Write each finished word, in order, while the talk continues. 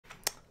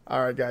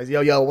All right, guys.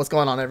 Yo, what's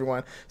going on,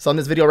 everyone? So in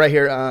this video right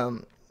here,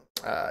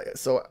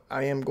 so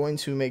I am going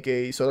to make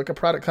like a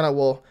product kind of.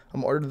 Well,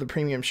 I'm ordered the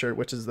premium shirt,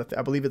 which is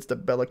I believe it's the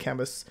Bella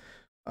Canvas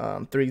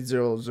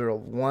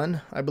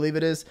 3001, I believe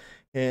it is.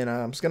 And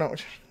I'm just gonna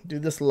do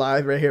this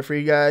live right here for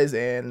you guys,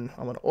 and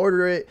I'm gonna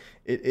order it.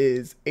 It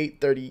is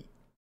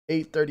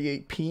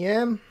 8:38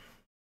 p.m.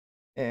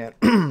 and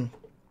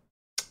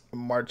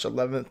March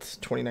 11th,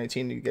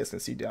 2019. You guys can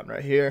see down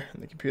right here,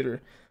 and the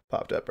computer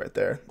popped up right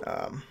there.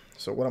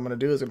 So what I'm gonna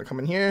do is I'm gonna come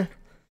in here,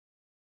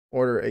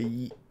 order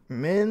a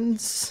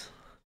men's.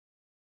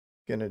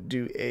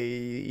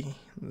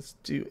 Let's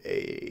do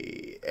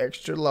a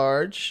extra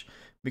large,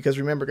 because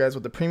remember, guys,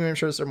 with the premium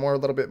shirts, they're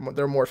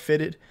they're more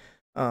fitted.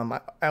 I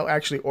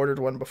actually ordered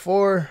one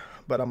before,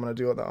 but I'm gonna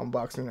do the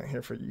unboxing right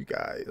here for you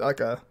guys,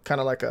 kind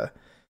of like a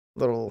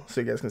little, so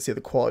you guys can see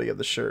the quality of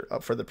the shirt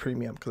up for the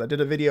premium, because I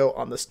did a video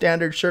on the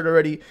standard shirt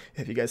already.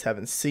 If you guys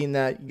haven't seen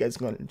that, you guys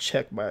go and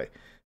check my,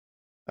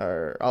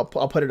 or I'll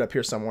put it up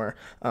here somewhere.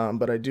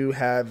 But I do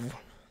have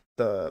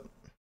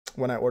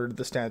when I ordered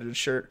the standard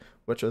shirt,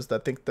 which was, I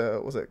think,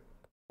 was it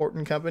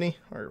Porton Company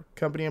or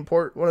Company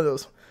Import, one of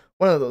those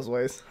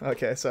ways.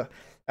 Okay, so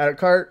add a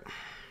cart,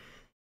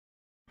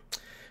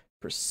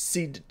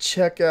 proceed to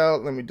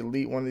checkout. Let me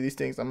delete one of these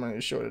things. I'm not going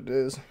to show what it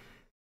is.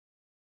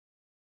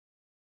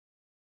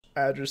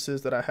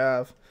 Addresses that I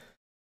have.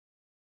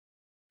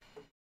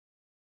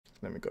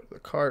 Let me go to the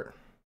cart.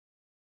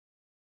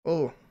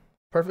 Oh,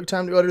 perfect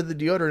time to order the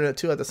deodorant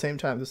too at the same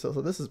time. So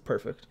this is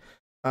perfect.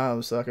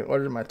 So I can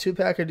order my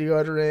 2-pack of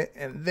deodorant,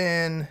 and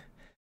then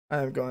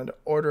I'm going to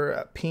order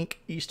a pink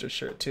Easter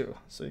shirt too.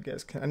 So you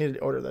guys I need to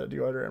order that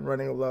deodorant. I'm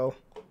running low.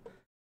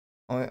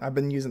 I've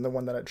been using the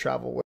one that I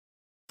travel with.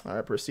 All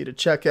right, proceed to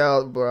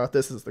checkout. But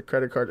this is the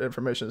credit card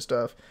information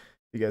stuff.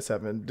 If you guys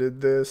haven't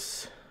did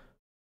this.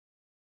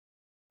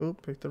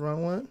 Oop, picked the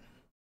wrong one.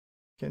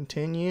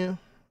 Continue.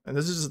 And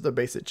this is just the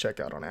basic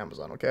checkout on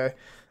Amazon, okay?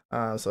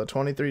 So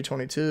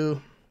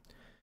 23.22.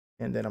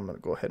 And then I'm going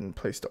to go ahead and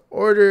place the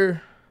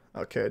order.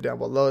 Okay, down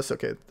below it's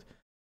okay.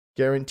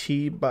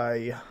 Guaranteed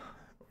by,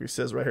 it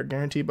says right here,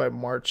 guaranteed by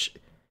March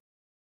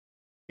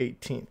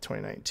 18th,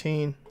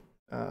 2019.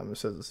 It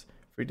says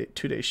free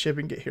 2-day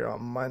shipping, get here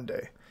on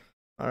Monday.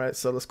 All right,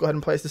 so let's go ahead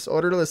and place this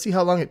order. Let's see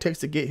how long it takes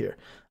to get here.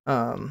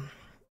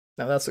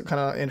 Now that's a kind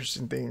of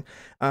interesting thing.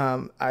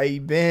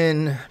 I've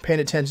been paying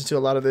attention to a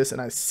lot of this,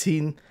 and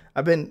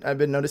I've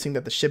been noticing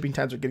that the shipping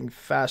times are getting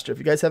faster. If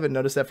you guys haven't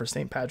noticed that for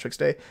St. Patrick's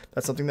Day,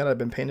 that's something that I've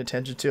been paying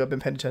attention to. I've been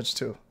paying attention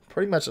to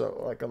pretty much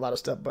like a lot of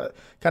stuff, but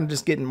kind of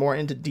just getting more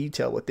into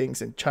detail with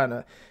things and trying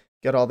to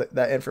get all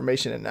that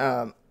information.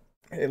 And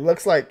it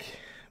looks like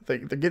they're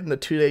getting the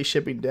 2-day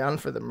shipping down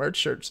for the merch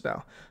shirts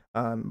now.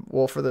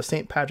 Well, for the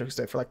St. Patrick's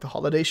Day, for like the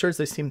holiday shirts,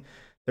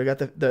 they got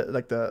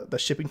the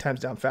shipping times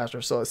down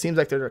faster. So it seems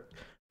like they're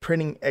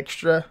printing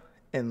extra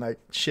and like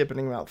shipping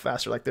them out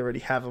faster, like they already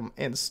have them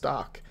in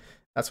stock.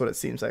 That's what it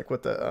seems like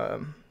with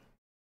the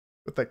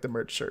the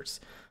merch shirts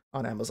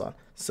on Amazon.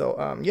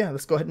 So yeah,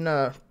 let's go ahead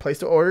and place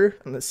the order,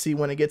 and let's see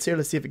when it gets here.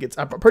 Let's see if it gets.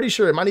 I'm pretty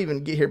sure it might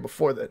even get here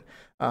before then.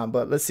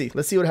 But let's see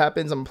what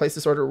happens. I'm gonna place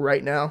this order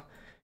right now,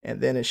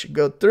 and then it should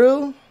go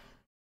through.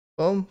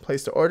 Boom,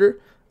 place the order.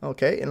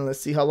 Okay, and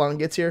let's see how long it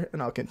gets here,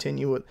 and I'll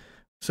continue with.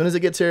 As soon as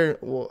it gets here,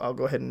 I'll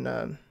go ahead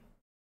and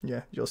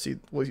yeah, you'll see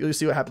what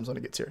happens when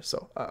it gets here.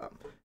 So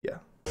yeah.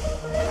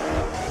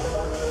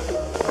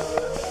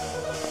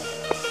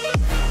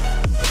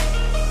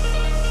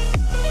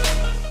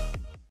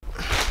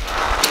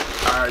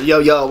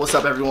 Yo, what's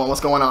up, everyone?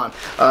 What's going on?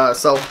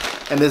 So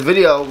in this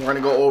video, we're gonna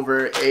go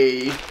over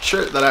a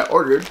shirt that I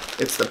ordered.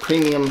 It's the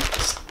premium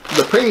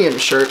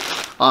shirt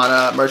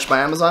on Merch by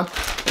Amazon,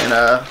 and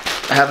I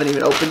haven't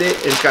even opened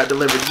it. It got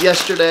delivered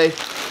yesterday.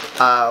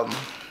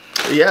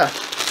 Yeah,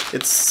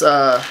 it's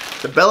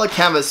the Bella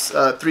Canvas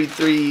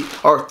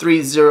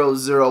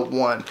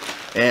 3001,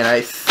 and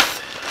I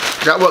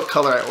forgot what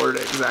color I ordered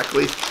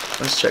exactly.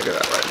 Let's check it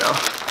out right now.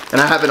 And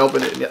I haven't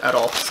opened it at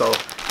all, so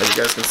as you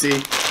guys can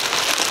see,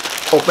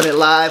 open it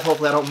live.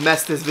 Hopefully I don't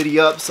mess this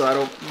video up, so I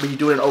don't be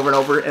doing it over and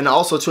over. And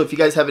also too, if you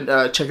guys haven't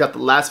checked out the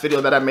last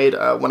video that I made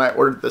when I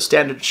ordered the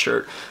standard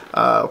shirt,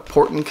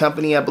 Porton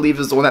Company, I believe,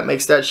 is the one that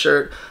makes that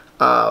shirt.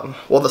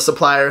 Well, the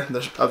supplier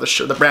of the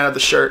shirt, the brand of the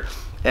shirt.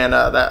 And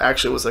that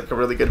actually was like a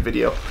really good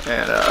video,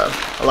 and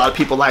a lot of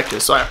people liked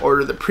it. So I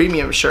ordered the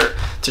premium shirt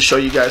to show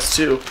you guys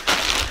too,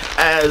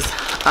 as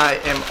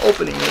I am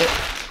opening it.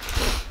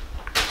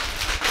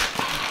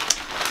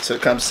 So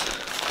it comes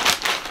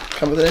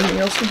with anything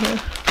else in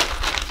here?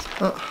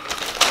 Oh,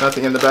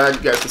 nothing in the bag,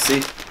 you guys can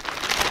see.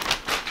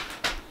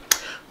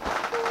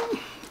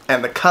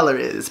 And the color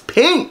is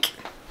pink.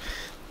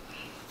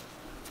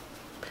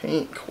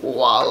 Pink,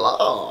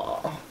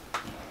 voila.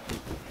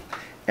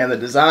 And the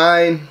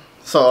design.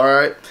 So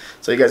alright,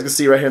 so you guys can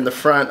see right here in the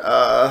front,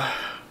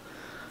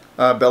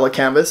 Bella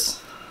Canvas,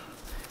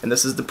 and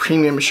this is the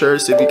premium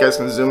shirt. So if you guys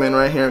can zoom in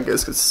right here, you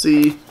guys can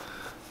see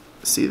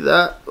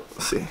that.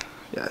 Let's see,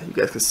 yeah, you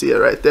guys can see it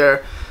right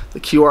there,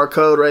 the QR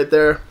code right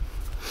there,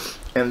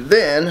 and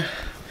then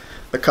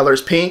the color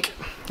is pink,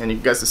 and you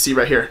guys can see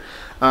right here,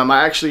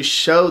 I actually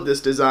showed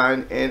this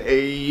design in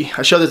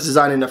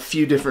a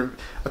few different,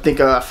 I think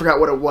I forgot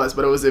what it was,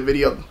 but it was a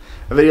video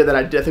that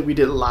I think we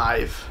did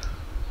live.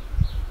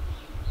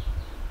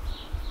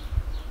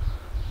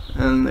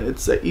 And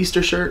it's an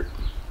Easter shirt,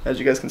 as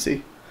you guys can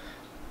see.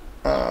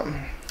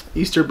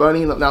 Easter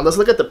bunny. Now let's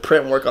look at the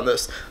print work on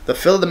this. The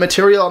fill, the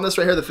material on this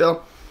right here, the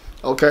fill.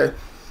 Okay,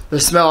 the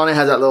smell on it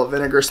has that little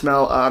vinegar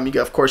smell.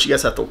 Of course, you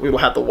guys we will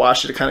have to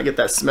wash it to kind of get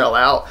that smell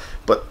out.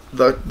 But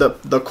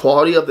the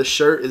quality of the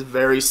shirt is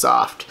very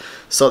soft,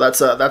 so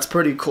that's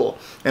pretty cool.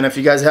 And if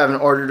you guys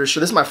haven't ordered a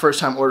shirt, this is my first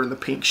time ordering the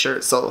pink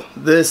shirt, so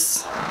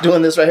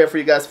doing this right here for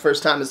you guys the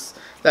first time is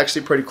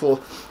actually pretty cool.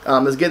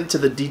 Let's get into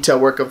the detail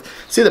work of,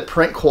 see the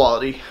print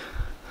quality.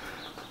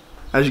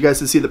 As you guys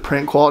can see, the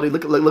print quality.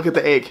 Look at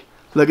the egg.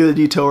 Look at the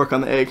detail work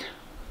on the egg.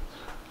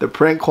 The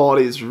print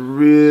quality is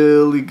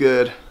really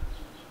good.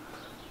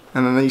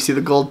 And then you see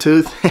the gold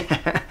tooth.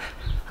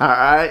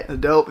 Alright,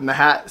 dope. And the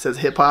hat says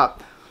hip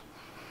hop.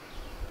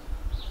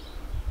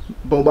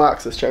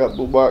 Boombox. Let's check out the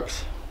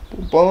boombox.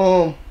 Boom,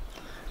 boom.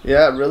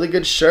 Yeah, really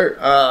good shirt.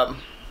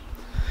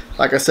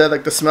 Like I said,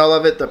 like the smell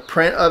of it, the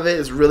print of it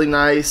is really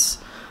nice.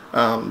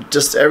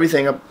 Just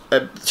everything,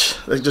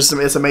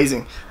 it's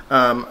amazing.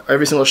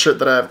 Every single shirt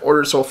that I've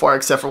ordered so far,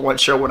 except for one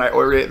shirt, when I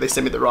ordered it, they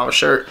sent me the wrong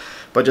shirt.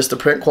 But just the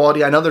print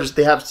quality, I know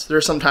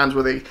there's some times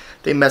where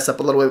they mess up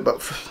a little bit,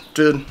 but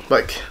dude,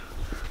 like,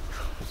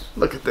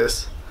 look at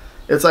this.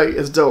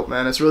 It's dope,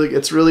 man. It's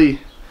really,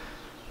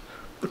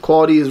 the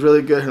quality is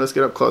really good. Let's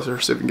get up closer,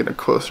 see if we can get up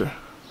closer.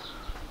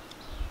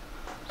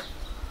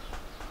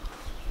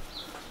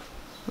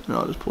 And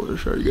I'll just pull the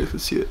shirt, you guys can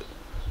see it.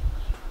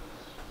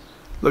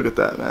 Look at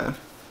that, man.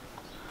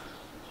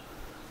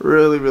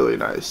 Really, really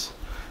nice.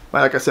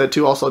 Like I said,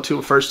 also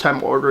first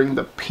time ordering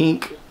the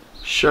pink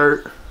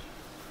shirt.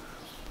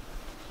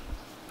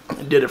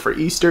 I did it for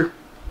Easter.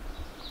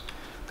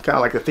 Kind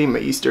of like the theme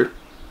of Easter.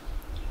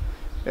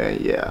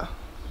 And yeah,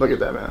 look at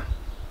that, man.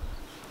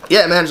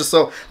 Yeah, man, just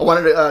so I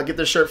wanted to get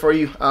this shirt for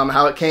you.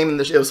 How it came,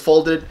 it was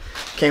folded.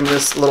 Came in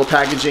this little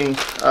packaging.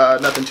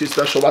 Nothing too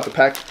special about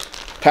the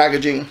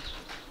packaging.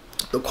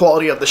 The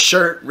quality of the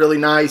shirt, really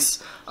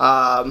nice.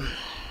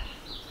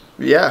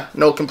 Yeah,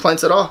 no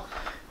complaints at all.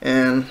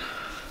 And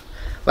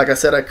like I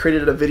said, I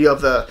created a video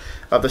of the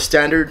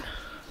standard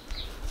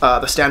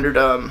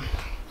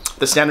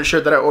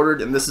shirt that I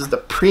ordered, and this is the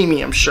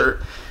premium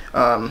shirt.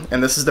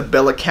 And this is the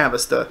Bella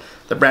Canvas. The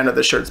brand of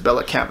the shirt is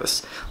Bella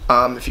Canvas.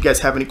 If you guys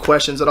have any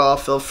questions at all,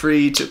 feel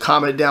free to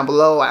comment down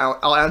below.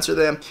 I'll answer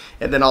them.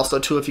 And then also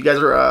too, if you guys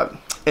are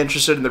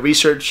interested in the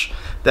research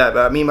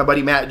that me and my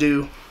buddy Matt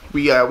do,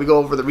 we go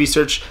over the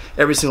research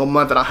every single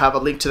month, and I'll have a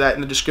link to that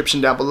in the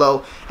description down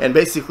below. And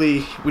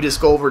basically, we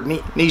just go over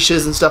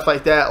niches and stuff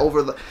like that,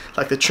 over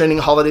the trending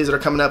holidays that are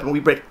coming up, and we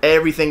break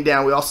everything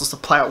down. We also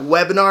supply a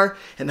webinar,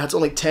 and that's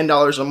only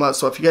 $10 a month.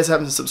 So if you guys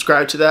haven't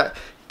subscribed to that,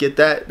 get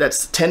that.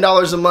 That's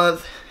 $10 a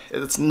month.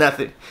 It's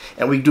nothing.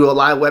 And we do a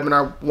live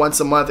webinar once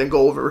a month and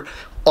go over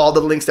all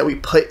the links that we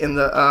put in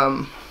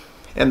the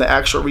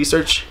actual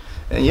research.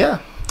 And yeah,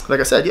 like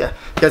I said, yeah.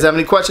 If you guys have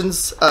any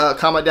questions,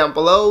 comment down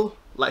below.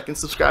 Like and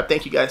subscribe.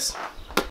 Thank you, guys.